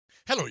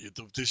Hello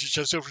YouTube, this is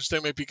Chester from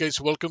STEM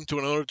APKs. Welcome to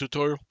another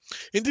tutorial.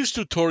 In this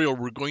tutorial,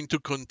 we're going to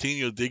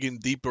continue digging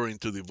deeper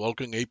into the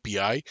Vulkan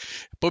API.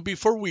 But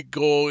before we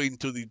go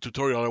into the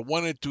tutorial, I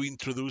wanted to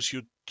introduce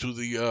you to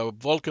the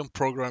Vulkan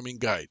Programming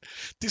Guide.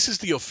 This is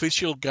the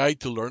official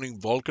guide to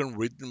learning Vulkan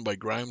written by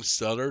Graham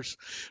Sellers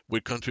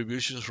with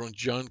contributions from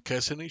John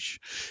Kesenich.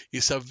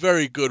 It's a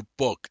very good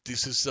book.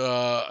 This is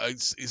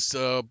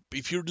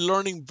if you're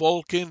learning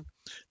Vulkan,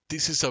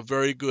 this is a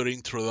very good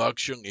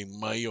introduction in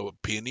my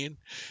opinion,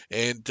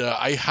 and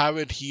I have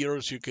it here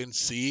as you can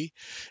see,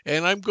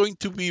 and I'm going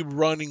to be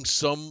running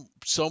some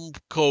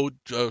code,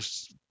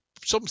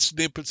 some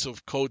snippets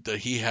of code that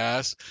he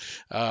has.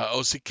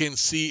 As you can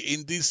see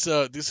in this,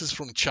 this is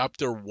from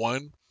chapter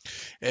 1,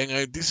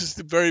 and this is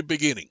the very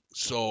beginning.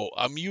 So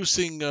I'm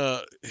using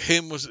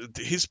him as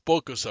his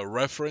book as a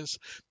reference,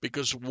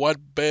 because what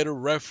better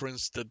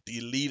reference than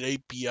the lead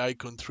API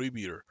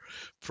contributor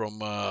from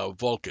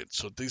Vulkan.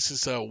 So this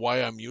is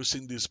why I'm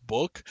using this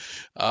book.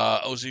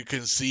 As you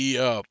can see,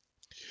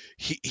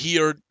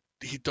 here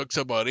he talks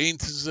about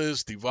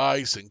instances,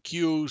 device, and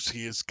queues.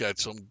 He has got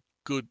some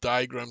good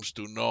diagrams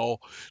to know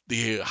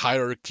the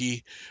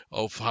hierarchy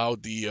of how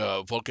the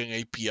Vulkan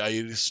API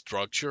is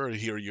structured.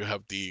 Here you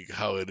have the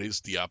how it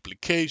is the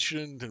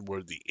application, and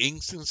where the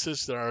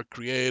instances that are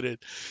created,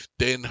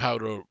 then how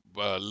to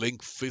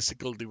link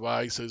physical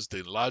devices,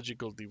 the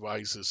logical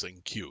devices,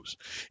 and queues.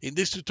 In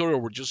this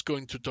tutorial, we're just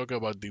going to talk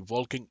about the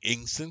Vulkan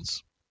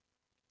instance,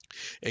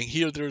 and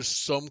here there's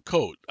some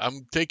code.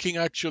 I'm taking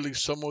actually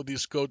some of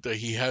this code that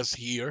he has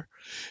here,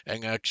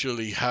 and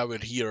actually have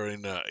it here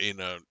in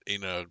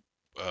a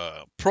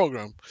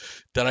program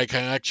that I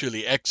can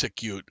actually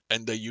execute,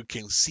 and that you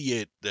can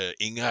see it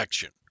in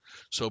action.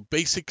 So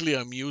basically,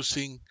 I'm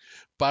using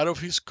part of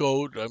his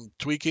code. I'm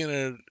tweaking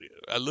it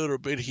a little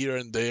bit here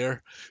and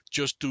there,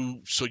 just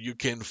to so you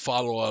can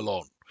follow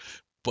along.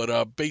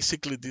 But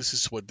basically, this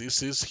is what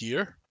this is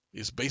here.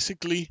 It's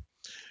basically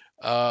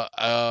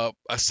a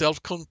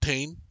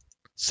self-contained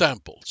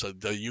sample, so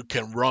that you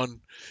can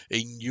run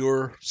in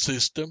your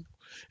system,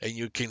 and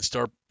you can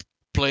start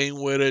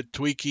playing with it,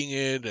 tweaking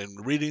it,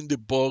 and reading the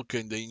book,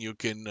 and then you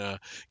can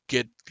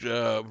get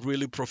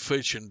really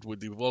proficient with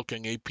the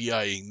Vulkan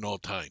API in no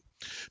time.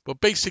 But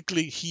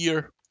basically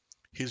here,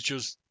 he's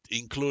just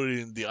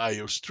including the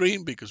IO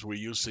stream because we're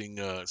using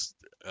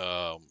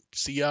cout.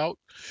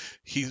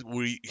 He's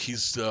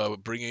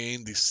bringing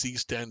in the C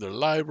standard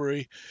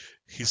library.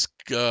 He's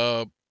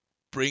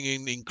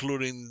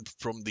including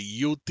from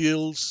the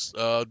utils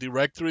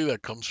directory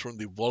that comes from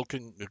the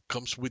Vulkan, that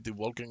comes with the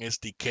Vulkan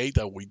SDK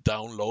that we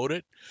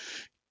downloaded.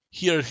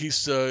 Here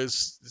it's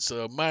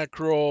a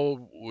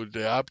macro with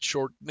the app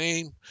short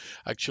name.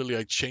 Actually,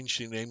 I changed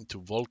the name to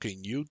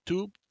Vulkan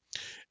YouTube,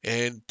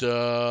 and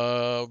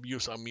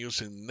I'm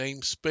using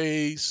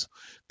namespace.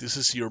 This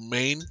is your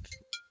main,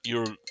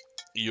 your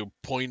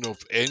point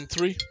of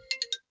entry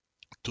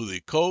to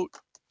the code,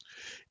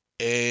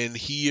 and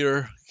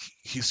here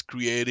he's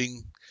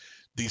creating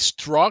the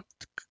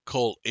struct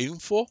called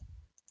info.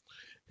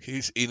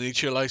 He's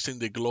initializing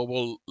the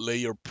global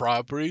layer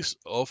properties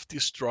of the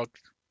struct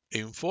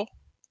info.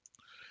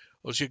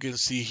 As you can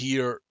see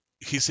here,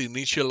 he's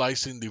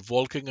initializing the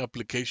Vulkan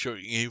application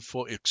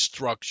info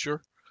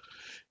structure.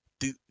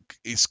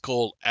 It's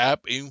called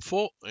app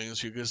info, and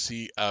as you can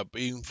see, app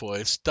info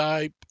is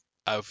type,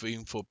 app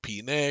info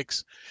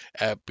pnext,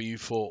 app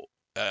info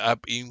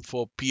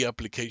p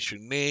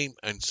application name,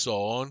 and so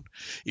on.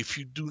 If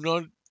you do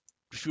not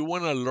If you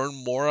want to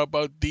learn more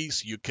about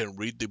these, you can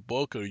read the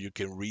book, or you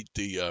can read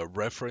the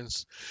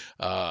reference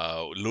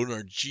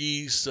Lunar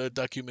G's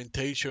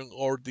documentation,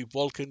 or the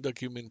Vulkan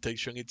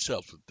documentation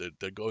itself.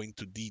 They're going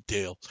to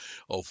detail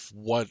of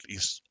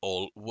what's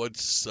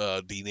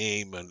the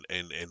name,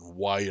 and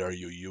why are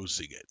you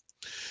using it.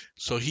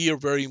 So here,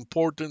 very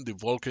important, the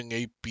Vulkan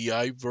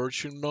API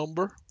version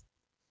number.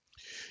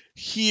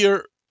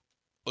 Here,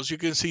 as you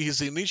can see,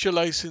 he's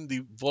initializing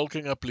the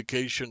Vulkan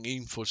application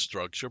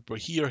infrastructure, but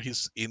here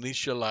he's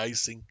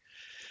initializing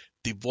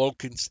the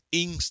Vulkan's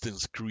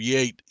instance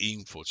create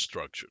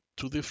infrastructure.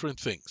 Two different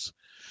things.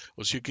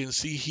 As you can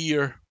see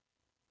here,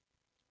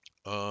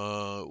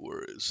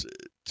 where is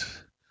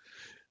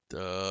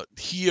it?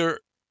 Here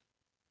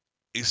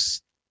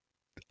is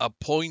a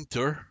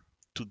pointer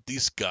to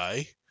this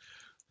guy.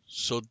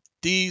 So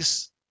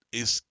this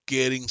is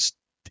getting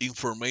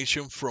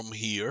information from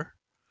here.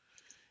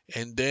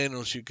 And then,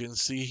 as you can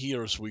see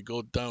here, as we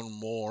go down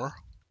more,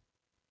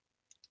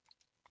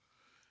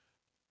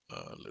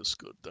 let's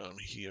go down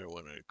here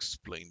when I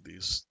explain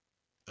this.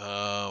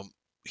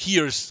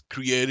 Here's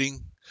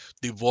creating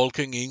the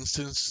Vulkan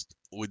instance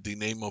with the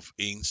name of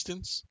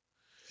instance.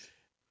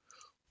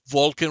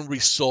 Vulkan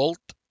result,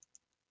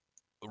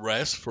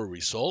 res for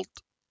result.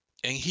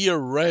 And here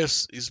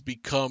res is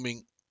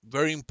becoming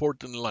very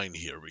important line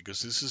here,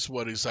 because this is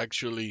what is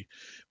actually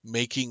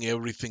making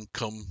everything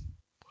come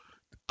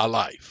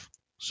alive.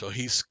 So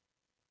his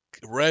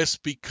res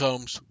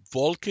becomes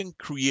Vulkan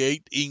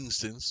create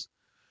instance,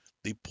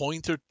 the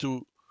pointer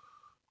to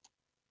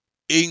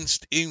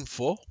inst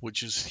info,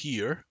 which is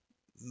here,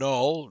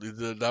 null,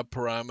 that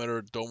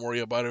parameter, don't worry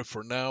about it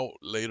for now.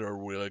 Later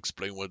we'll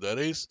explain what that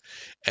is.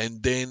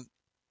 And then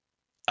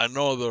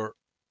another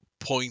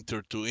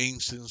pointer to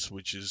instance,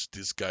 which is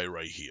this guy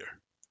right here.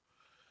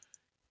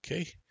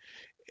 Okay.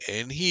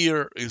 And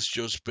here is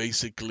just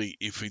basically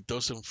if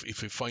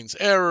it finds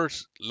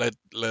errors, let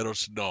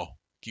us know.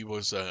 Give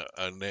us a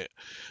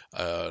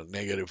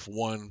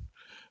 -1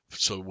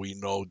 so we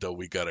know that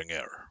we got an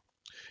error.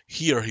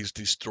 Here he's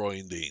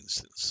destroying the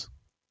instance,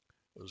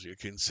 as you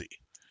can see.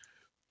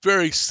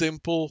 Very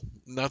simple,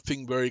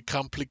 nothing very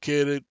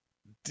complicated.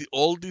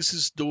 All this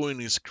is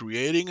doing is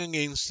creating an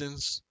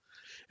instance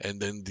and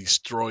then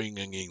destroying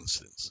an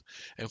instance.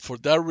 And for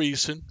that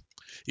reason,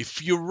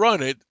 if you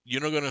run it,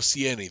 you're not gonna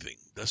see anything.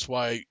 That's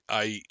why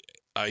I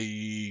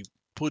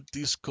put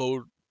this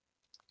code,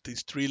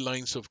 these 3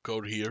 lines of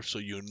code here, so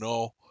you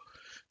know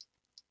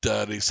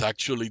that it's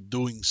actually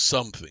doing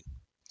something.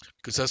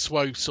 Because that's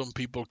why some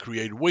people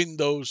create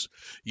windows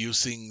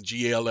using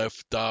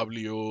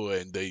glfw,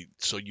 and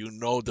so you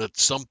know that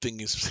something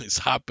is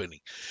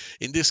happening.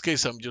 In this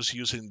case, I'm just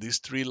using these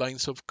 3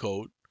 lines of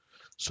code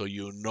so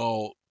you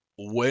know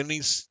when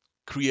it's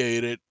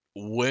created,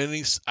 when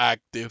it's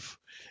active,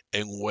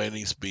 and when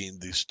it's being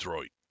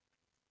destroyed.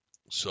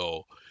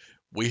 So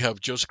we have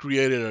just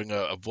created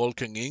a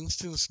Vulkan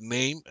instance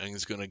name, and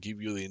it's going to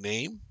give you the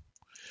name.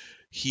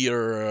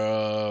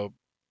 Here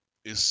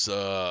is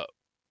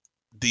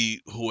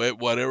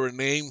whatever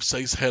name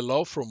says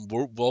hello from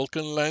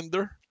Vulkan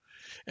Lander,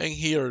 and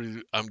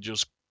here I'm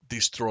just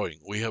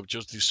destroying. We have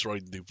just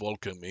destroyed the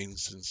Vulkan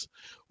instance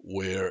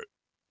where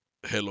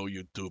Hello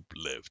YouTube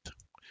lived.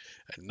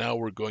 And now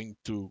we're going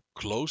to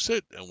close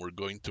it and we're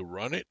going to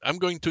run it. I'm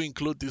going to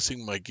include this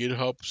in my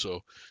GitHub,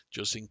 so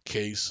just in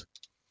case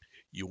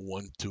you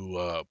want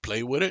to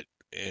play with it.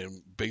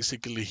 And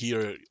basically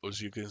here,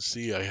 as you can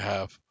see, I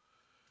have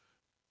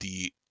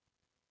the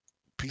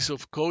piece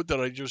of code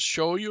that I just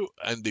showed you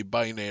and the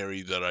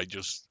binary that I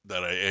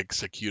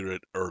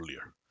executed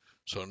earlier.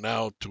 So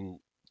now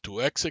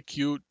to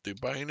execute the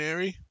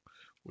binary,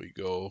 we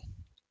go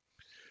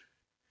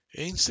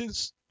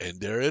instance,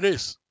 and there it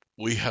is.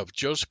 We have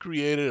just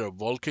created a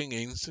Vulkan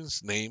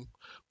instance named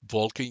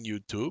Vulkan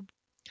YouTube.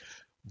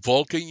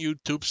 Vulkan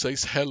YouTube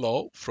says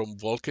hello from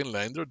Vulkan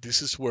Lander.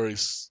 This is where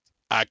it's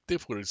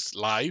active, where it's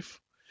live.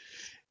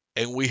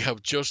 And we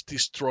have just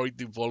destroyed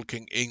the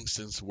Vulkan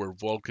instance where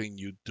Vulkan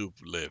YouTube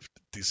lived.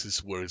 This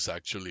is where it's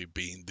actually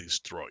being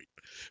destroyed.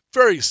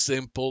 Very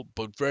simple,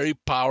 but very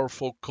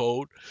powerful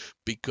code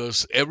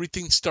because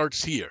everything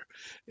starts here.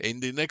 In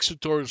the next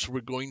tutorials,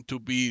 we're going to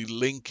be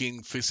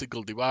linking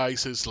physical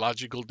devices,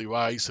 logical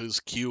devices,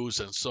 queues,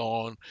 and so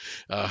on,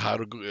 how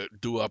to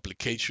do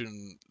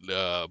application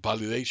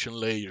validation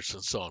layers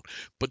and so on.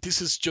 But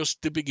this is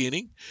just the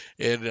beginning.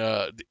 And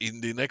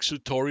in the next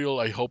tutorial,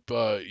 I hope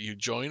you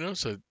join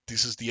us.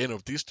 This is the end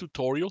of this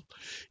tutorial.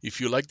 If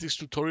you like this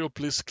tutorial,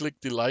 please click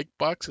the like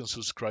box and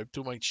subscribe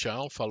to my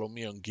channel. Follow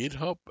me on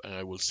GitHub, and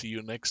I will see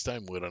you next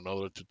time with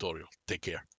another tutorial. Take care.